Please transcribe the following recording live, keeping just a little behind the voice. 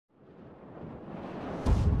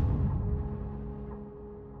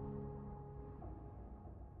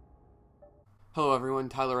Hello everyone,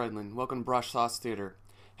 Tyler Edlin. Welcome to Brush Sauce Theater.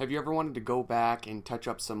 Have you ever wanted to go back and touch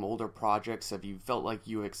up some older projects? Have you felt like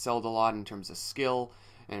you excelled a lot in terms of skill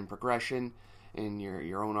and progression and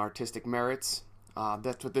your own artistic merits?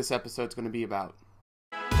 That's what this episode's going to be about.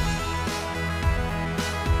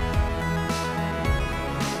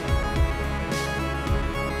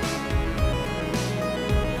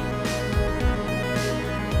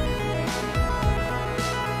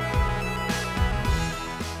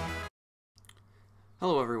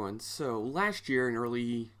 Hello everyone. So last year in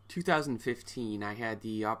early 2015 I had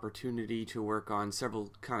the opportunity to work on several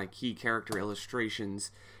kind of key character illustrations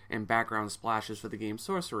and background splashes for the game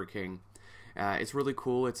Sorcerer King. It's really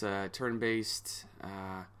cool. It's a turn-based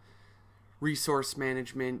resource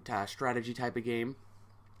management strategy type of game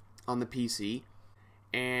on the PC.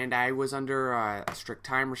 And I was under a strict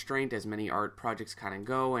time restraint, as many art projects kind of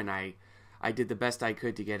go, and I did the best I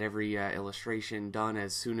could to get every illustration done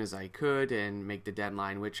as soon as I could and make the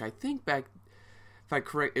deadline, which I think back, if I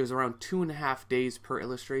correct, it was around 2.5 days per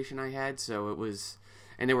illustration I had. So it was,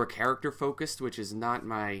 and they were character focused, which is not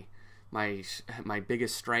my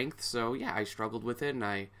biggest strength. So yeah, I struggled with it, and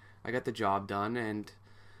I got the job done, and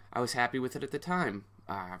I was happy with it at the time.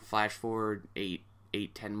 Flash forward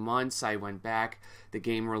 10 months, I went back, the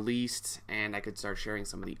game released, and I could start sharing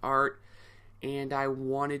some of the art. And I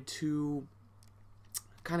wanted to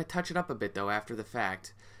kind of touch it up a bit though after the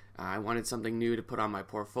fact. I wanted something new to put on my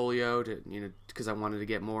portfolio because I wanted to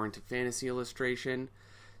get more into fantasy illustration.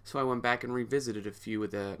 So I went back and revisited a few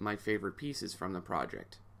of my favorite pieces from the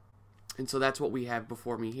project. And so that's what we have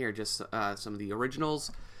before me here, just some of the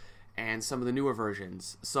originals and some of the newer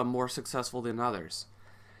versions, some more successful than others.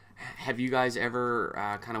 Have you guys ever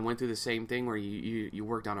kind of went through the same thing where you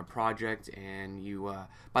worked on a project and you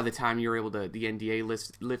by the time you were able to, the NDA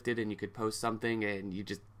lifted and you could post something and you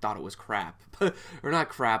just thought it was crap? Or not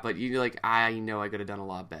crap, but you're like, I know I could have done a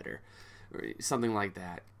lot better, or something like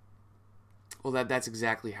that. Well, that's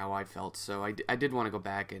exactly how I felt. So I did want to go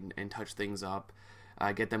back and touch things up,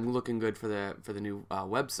 get them looking good for the new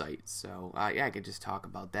website. So yeah, I could just talk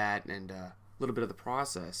about that and a little bit of the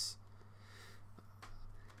process.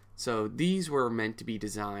 So these were meant to be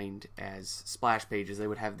designed as splash pages. They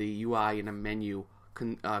would have the UI and a menu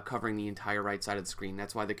covering the entire right side of the screen.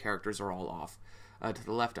 That's why the characters are all off to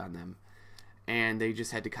the left on them. And they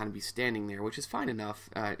just had to kind of be standing there, which is fine enough.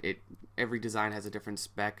 Every design has a different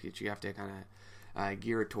spec that you have to kind of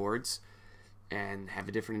gear it towards and have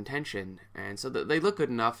a different intention. And so they look good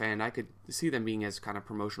enough, and I could see them being as kind of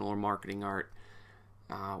promotional or marketing art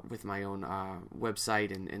with my own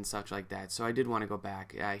website and such like that. So I did want to go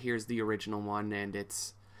back. Here's the original one, and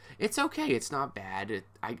it's okay. It's not bad.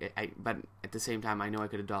 But at the same time, I know I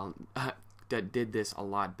could have done did this a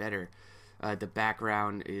lot better. The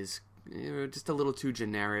background is just a little too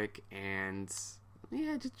generic, and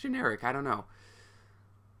yeah, just generic. I don't know.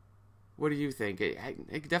 What do you think?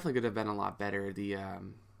 It definitely could have been a lot better. The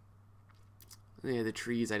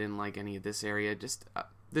trees, I didn't like any of this area. Just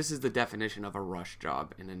this is the definition of a rush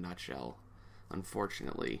job in a nutshell,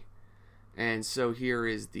 unfortunately. And so here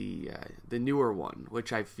is the newer one,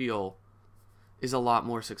 which I feel is a lot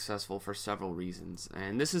more successful for several reasons.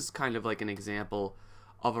 And this is kind of like an example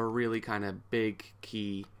of a really kind of big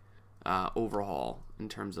key overhaul in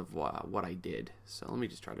terms of what I did. So let me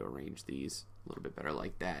just try to arrange these a little bit better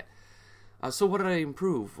like that. So what did I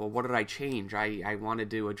improve? Well, what did I change? I wanted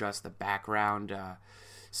to adjust the background.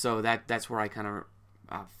 So that's where I kind of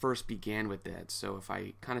first began with that. So if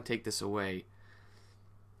I kind of take this away,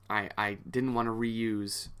 I didn't want to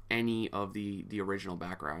reuse any of the original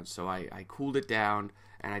background. So I cooled it down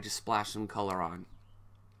and I just splashed some color on.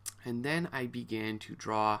 And then I began to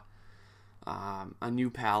draw a new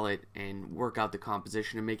palette and work out the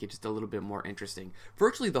composition and make it just a little bit more interesting.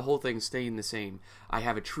 Virtually the whole thing's staying the same. I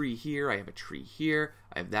have a tree here, I have a tree here,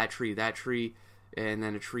 I have that tree, and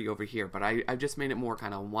then a tree over here. But I've just made it more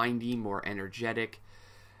kind of windy, more energetic,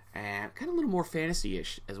 and kind of a little more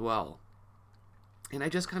fantasy-ish as well. And I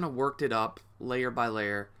just kind of worked it up layer by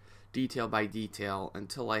layer, detail by detail,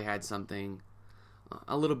 until I had something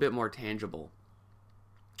a little bit more tangible.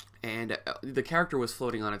 And the character was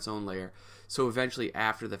floating on its own layer, so eventually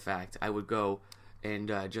after the fact I would go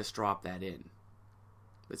and just drop that in.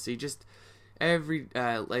 But see, just every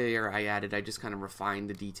layer I added, I just kind of refined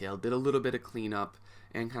the detail, did a little bit of cleanup,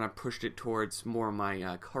 and kind of pushed it towards more of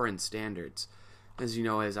my current standards. As you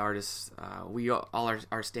know, as artists,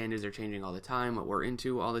 our standards are changing all the time. What we're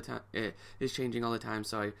into all the time is changing all the time.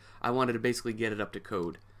 So I wanted to basically get it up to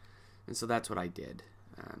code, and so that's what I did.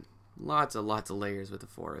 Lots of layers with the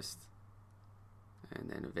forest, and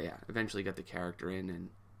then yeah, eventually got the character in, and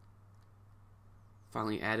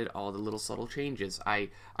finally added all the little subtle changes. I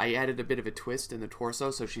added a bit of a twist in the torso,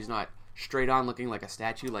 so she's not straight on looking like a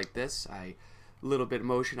statue like this. Little bit of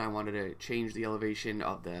motion. I wanted to change the elevation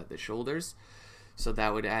of the shoulders, so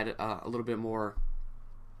that would add a little bit more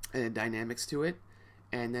dynamics to it,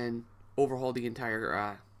 and then overhaul the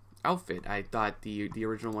entire outfit. I thought the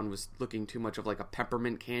original one was looking too much of like a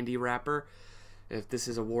peppermint candy wrapper. If this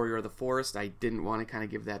is a warrior of the forest, I didn't want to kind of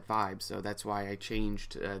give that vibe, so that's why I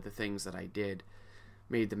changed the things that I did.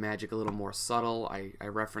 Made the magic a little more subtle. I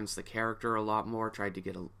referenced the character a lot more, tried to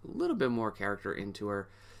get a little bit more character into her.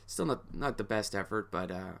 Still not the best effort,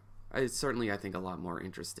 but it's certainly, I think, a lot more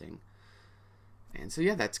interesting. And so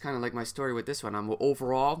yeah, that's kind of like my story with this one.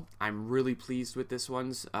 Overall, I'm really pleased with this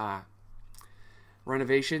one's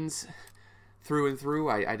renovations through and through.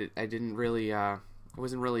 I didn't really I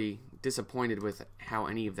wasn't really disappointed with how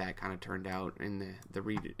any of that kind of turned out in the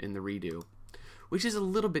redo, which is a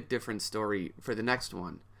little bit different story for the next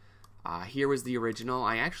one. Here was the original.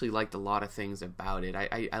 I actually liked a lot of things about it.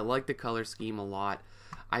 I liked the color scheme a lot.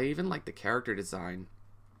 I even liked the character design.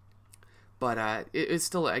 But it's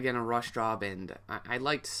still, again, a rush job, and I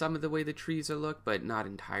liked some of the way the trees are looked, but not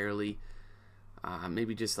entirely.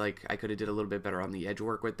 Maybe just like I could have did a little bit better on the edge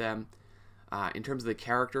work with them. In terms of the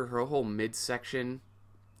character, her whole midsection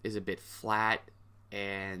is a bit flat,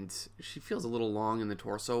 and she feels a little long in the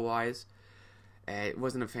torso-wise. I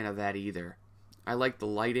wasn't a fan of that either. I like the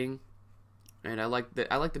lighting, and I like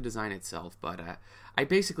the design itself, but I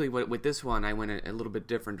basically, with this one, I went a little bit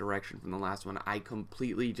different direction from the last one. I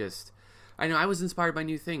completely just... I know I was inspired by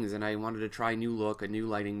new things, and I wanted to try a new look, a new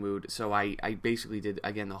lighting mood, so I basically did,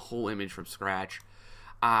 again, the whole image from scratch.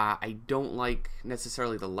 I don't like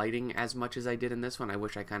necessarily the lighting as much as I did in this one. I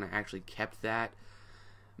wish I kind of actually kept that.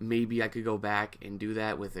 Maybe I could go back and do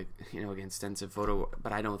that with a, again, extensive photo,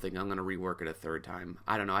 but I don't think I'm going to rework it a third time.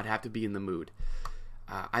 I don't know, I'd have to be in the mood.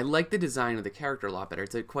 I like the design of the character a lot better.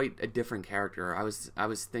 It's quite a different character. I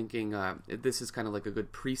was thinking this is kind of like a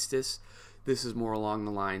good priestess. This is more along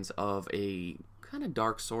the lines of a kind of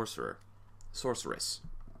dark sorceress.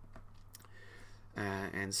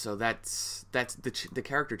 And so that's the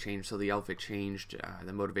character changed, so the outfit changed,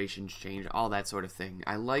 the motivations changed, all that sort of thing.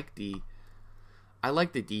 I like the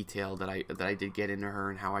detail that I did get into her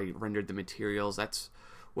and how I rendered the materials. That's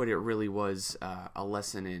what it really was a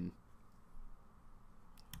lesson in.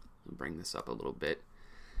 I'll bring this up a little bit.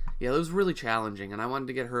 Yeah, it was really challenging, and I wanted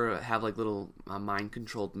to get her to have like little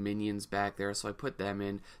mind-controlled minions back there, so I put them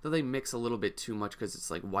in. Though they mix a little bit too much because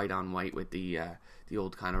it's like white on white with the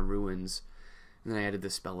old kind of ruins. And then I added the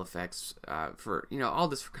spell effects for all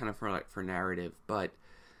this kind of for narrative. But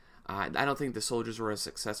I don't think the soldiers were as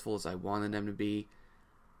successful as I wanted them to be.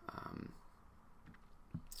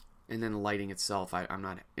 And then the lighting itself, I'm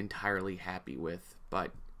not entirely happy with.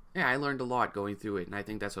 But yeah, I learned a lot going through it, and I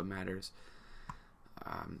think that's what matters.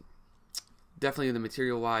 Definitely the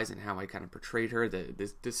material wise and how I kind of portrayed her,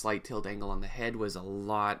 this slight tilt angle on the head was a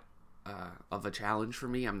lot of a challenge for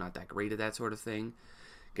me. I'm not that great at that sort of thing.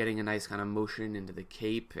 Getting a nice kind of motion into the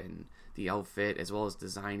cape and the outfit, as well as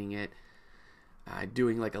designing it.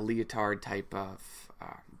 Doing like a leotard type of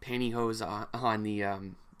pantyhose on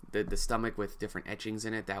the stomach with different etchings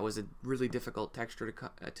in it. That was a really difficult texture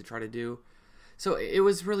to try to do. So it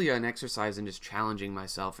was really an exercise in just challenging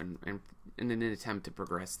myself and in an attempt to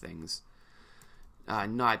progress things.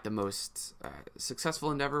 Not the most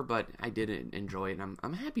successful endeavor, but I did enjoy it, and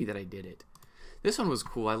I'm happy that I did it. This one was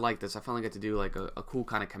cool. I like this. I finally got to do like a cool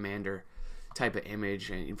kind of commander type of image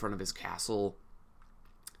in front of his castle.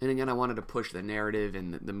 And again, I wanted to push the narrative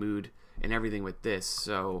and the mood and everything with this,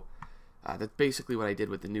 so that's basically what I did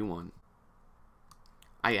with the new one.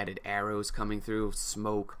 I added arrows coming through,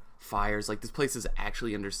 smoke, fires. Like, this place is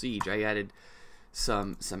actually under siege. I added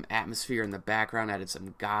some atmosphere in the background, added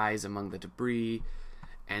some guys among the debris,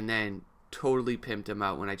 and then totally pimped him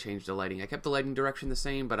out when I changed the lighting. I kept the lighting direction the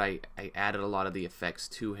same, but I added a lot of the effects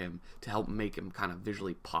to him to help make him kind of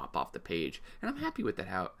visually pop off the page. And I'm happy with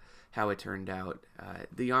that, how it turned out.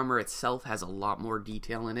 The armor itself has a lot more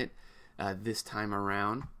detail in it this time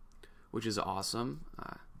around, which is awesome,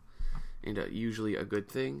 and usually a good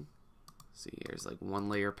thing. Let's see, here's like one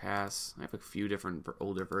layer pass. I have a few different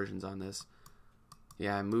older versions on this.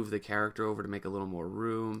 Yeah, I moved the character over to make a little more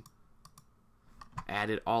room.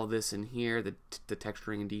 Added all this in here, the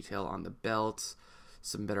texturing and detail on the belts,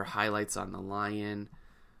 some better highlights on the lion.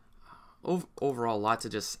 Overall, lots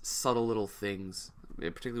of just subtle little things,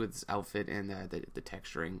 particularly with this outfit and the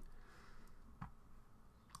texturing.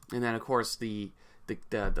 And then, of course, the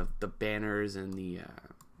banners and the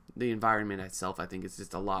the environment itself, I think, is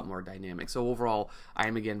just a lot more dynamic. So overall, I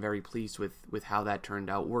am again very pleased with how that turned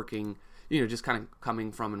out. Working, just kind of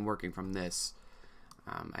coming from and working from this.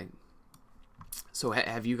 So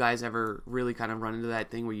have you guys ever really kind of run into that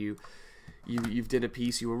thing where you did a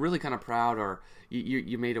piece, you were really kind of proud, or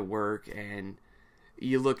you made it work, and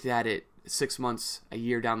you looked at it 6 months, a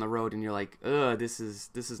year down the road, and you're like, ugh, this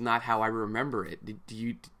is not how I remember it.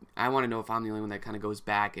 I want to know if I'm the only one that kind of goes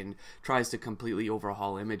back and tries to completely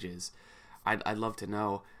overhaul images. I'd love to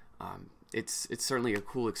know. It's certainly a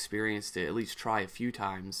cool experience to at least try a few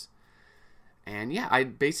times. And yeah,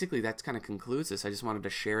 basically that kind of concludes this. I just wanted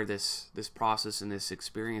to share this process and this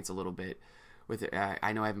experience a little bit with it.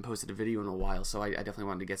 I know I haven't posted a video in a while, so I definitely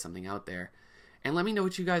wanted to get something out there. And let me know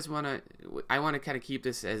what you guys want to. I want to kind of keep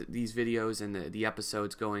these videos and the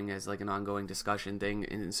episodes going as like an ongoing discussion thing,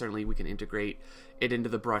 and certainly we can integrate it into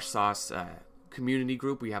the Brush Sauce community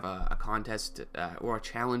group. We have a contest or a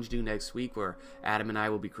challenge due next week where Adam and I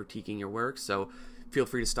will be critiquing your work. So feel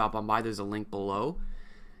free to stop on by. There's a link below.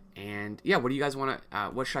 And yeah, what do you guys want to?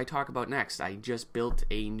 What should I talk about next? I just built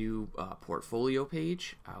a new portfolio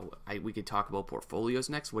page. We could talk about portfolios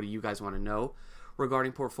next. What do you guys want to know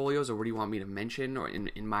regarding portfolios, or what do you want me to mention, or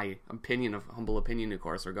in my opinion, of humble opinion, of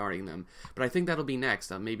course, regarding them? But I think that'll be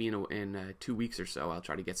next. Maybe in 2 weeks or so, I'll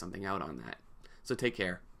try to get something out on that. So take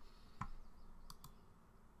care.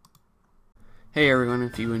 Hey everyone,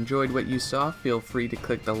 if you enjoyed what you saw, feel free to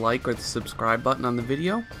click the like or the subscribe button on the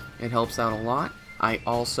video. It helps out a lot. I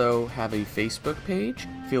also have a Facebook page.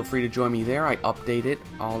 Feel free to join me there. I update it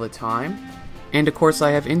all the time. And of course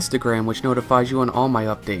I have Instagram, which notifies you on all my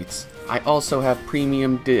updates. I also have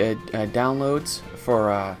premium downloads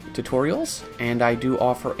for tutorials, and I do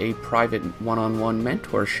offer a private one-on-one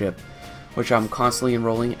mentorship, which I'm constantly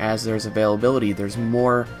enrolling as there's availability. There's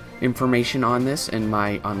more information on this on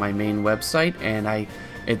my main website, and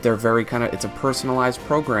they're very it's a personalized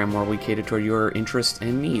program where we cater to your interests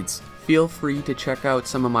and needs. Feel free to check out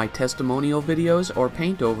some of my testimonial videos or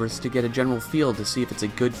paintovers to get a general feel to see if it's a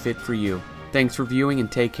good fit for you. Thanks for viewing,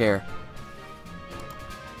 and take care.